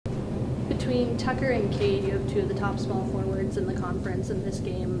Between Tucker and Cade, you have two of the top small forwards in the conference in this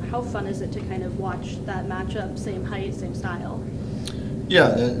game. How fun is it to kind of watch that matchup, same height, same style?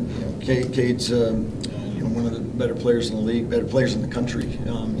 Yeah, Cade's one of the better players in the league, better players in the country.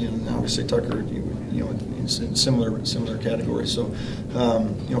 And obviously Tucker, it's in similar categories. So,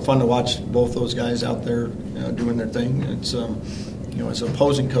 fun to watch both those guys out there doing their thing. It's as an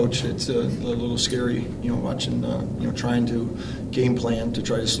opposing coach, it's a little scary, watching, trying to game plan to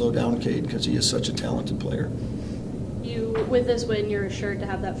try to slow down Cade because he is such a talented player. With this win, you're assured to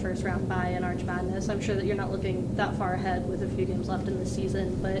have that first round bye in Arch Madness. I'm sure that you're not looking that far ahead with a few games left in the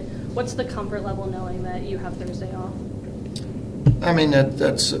season, but what's the comfort level knowing that you have Thursday off? I mean,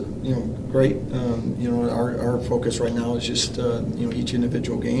 that's great. Our focus right now is just each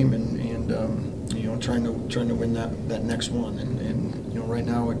individual game and trying to win that next one. And right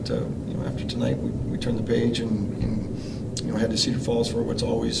now, after tonight, we turn the page and head to Cedar Falls for what's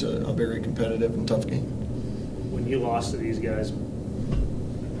always a very competitive and tough game. When you lost to these guys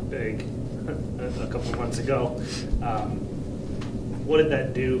big a couple months ago, what did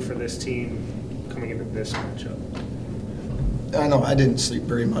that do for this team coming into this matchup? I know I didn't sleep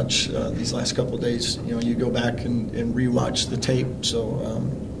very much these last couple of days. You go back and rewatch the tape. So,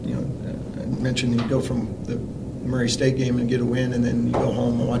 I mentioned you go from the Murray State game and get a win, and then you go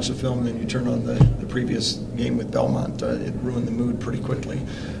home and watch the film, and then you turn on the previous game with Belmont. It ruined the mood pretty quickly.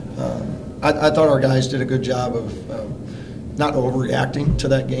 I thought our guys did a good job of not overreacting to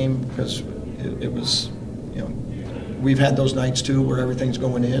that game because it was, we've had those nights too where everything's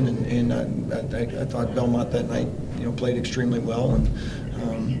going in, and I thought Belmont that night, played extremely well, and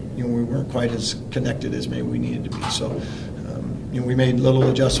we weren't quite as connected as maybe we needed to be. So, we made little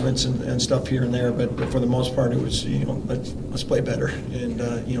adjustments and stuff here and there, but for the most part, it was let's play better,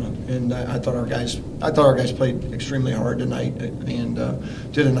 and I thought our guys played extremely hard tonight and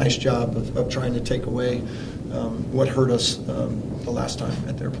did a nice job of trying to take away what hurt us the last time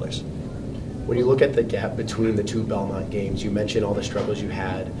at their place. When you look at the gap between the two Belmont games, you mentioned all the struggles you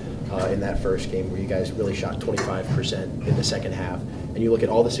had in that first game where you guys really shot 25% in the second half. And you look at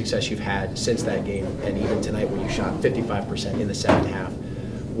all the success you've had since that game and even tonight where you shot 55% in the second half.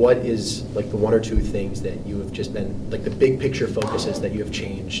 What is like the one or two things that you have just been, like the big picture focuses that you have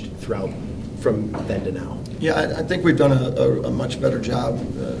changed throughout from then to now? Yeah, I think we've done a much better job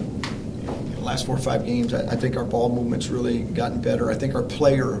the last 4 or 5 games. I think our ball movement's really gotten better. I think our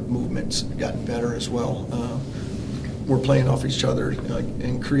player movement's gotten better as well. We're playing off each other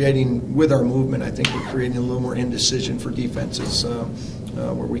and creating, with our movement, I think we're creating a little more indecision for defenses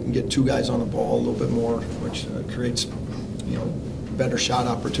where we can get 2 guys on the ball a little bit more, which creates, better shot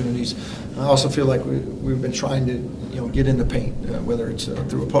opportunities. I also feel like we've been trying to, get in the paint, whether it's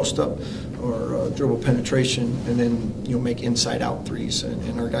through a post-up or dribble penetration, and then, make inside-out threes.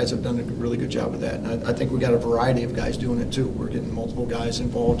 And our guys have done a really good job of that. And I think we got a variety of guys doing it, too. We're getting multiple guys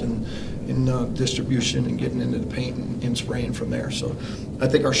involved in distribution and getting into the paint and spraying from there. So I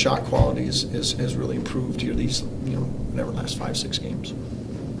think our shot quality has really improved here these, last 5-6 games.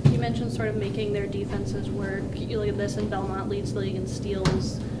 You mentioned sort of making their defenses work. You look at this, and Belmont leads the league in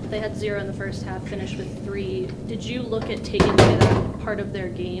steals. They had 0 in the first half, finished with 3. Did you look at taking away that part of their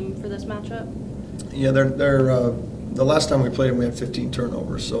game for this matchup? Yeah, they're the last time we played them, we had 15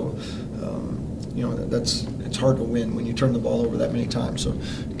 turnovers. So, it's hard to win when you turn the ball over that many times. So,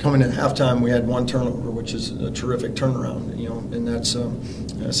 coming in halftime, we had 1 turnover, which is a terrific turnaround. And that's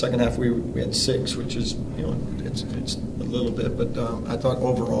second half we had 6, which is it's a little bit, but I thought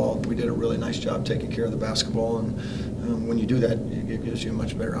overall we did a really nice job taking care of the basketball, and when you do that, it gives you a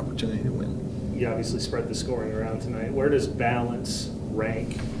much better opportunity to win. You obviously spread the scoring around tonight. Where does balance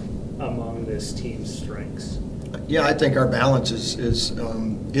rank among this team's strengths? Yeah, I think our balance is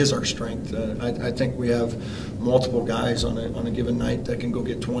our strength. I think we have multiple guys on a given night that can go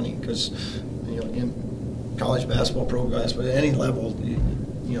get 20 because in college basketball, pro basketball, at any level,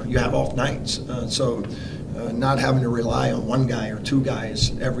 you have off nights. So not having to rely on 1 guy or 2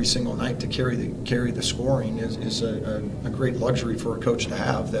 guys every single night to carry the scoring is a great luxury for a coach to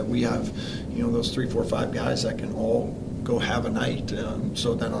have. That we have those 3, 4, 5 guys that can all go have a night.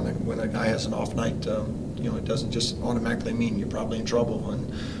 So then when a guy has an off night, it doesn't just automatically mean you're probably in trouble.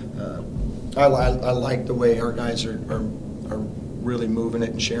 And I like the way our guys are really moving it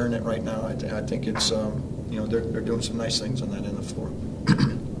and sharing it right now. I think it's they're doing some nice things on that end of the floor.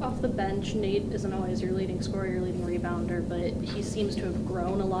 Off the bench, Nate isn't always your leading scorer, your leading rebounder, but he seems to have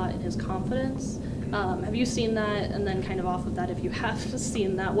grown a lot in his confidence. Have you seen that? And then kind of off of that, if you have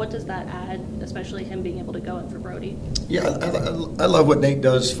seen that, what does that add, especially him being able to go in for Brody? Yeah, I love what Nate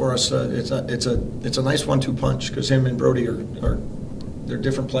does for us. It's a nice 1-2 punch because him and Brody they're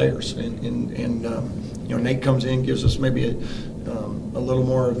different players, and you know, Nate comes in, gives us maybe a little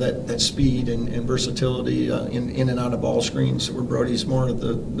more of that speed and versatility in and out of ball screens, where Brody's more of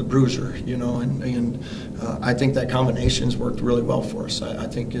the bruiser, you know, and I think that combination's worked really well for us. I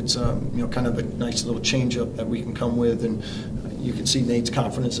think it's you know, kind of a nice little change-up that we can come with, and you can see Nate's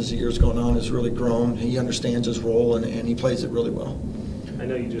confidence as the year's going on has really grown. He understands his role, and he plays it really well. I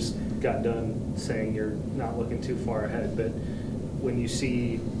know you just got done saying you're not looking too far ahead, but when you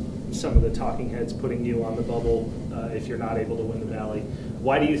see some of the talking heads putting you on the bubble if you're not able to win the Valley,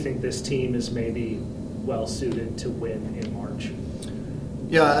 why do you think this team is maybe well suited to win in March?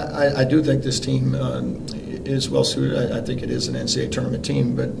 Yeah, I do think this team is well suited. I think it is an NCAA tournament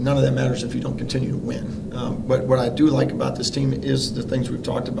team, but none of that matters if you don't continue to win. But what I do like about this team is the things we've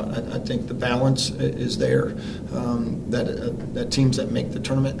talked about. I think the balance is there that teams that make the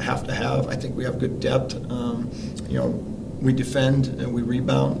tournament have to have. I think we have good depth. You know, we defend and we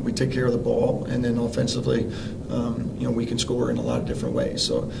rebound, we take care of the ball, and then offensively, you know, we can score in a lot of different ways.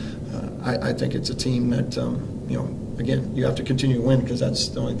 So I think it's a team that, you know, again, you have to continue to win because that's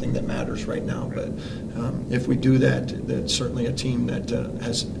the only thing that matters right now. But if we do that, that's certainly a team that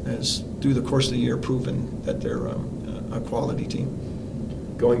has through the course of the year proven that they're a quality team.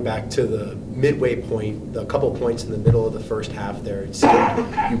 Going back to the midway point, a couple points in the middle of the first half there, it seemed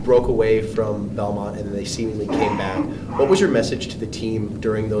you broke away from Belmont and then they seemingly came back. What was your message to the team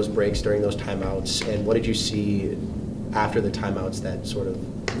during those breaks, during those timeouts, and what did you see after the timeouts that sort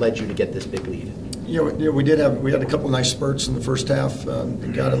of led you to get this big lead? Yeah, we had a couple nice spurts in the first half.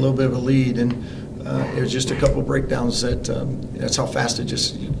 Got a little bit of a lead, and it was just a couple breakdowns that's how fast it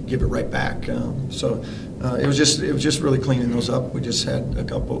just you give it right back. So it was just really cleaning those up. We just had a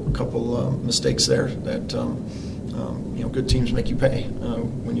couple mistakes there that you know, good teams make you pay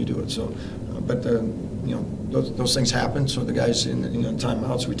when you do it. So, but you know, those things happen. So the guys in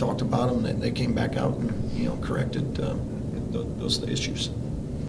timeouts, we talked about them, and they came back out and, you know, corrected those issues.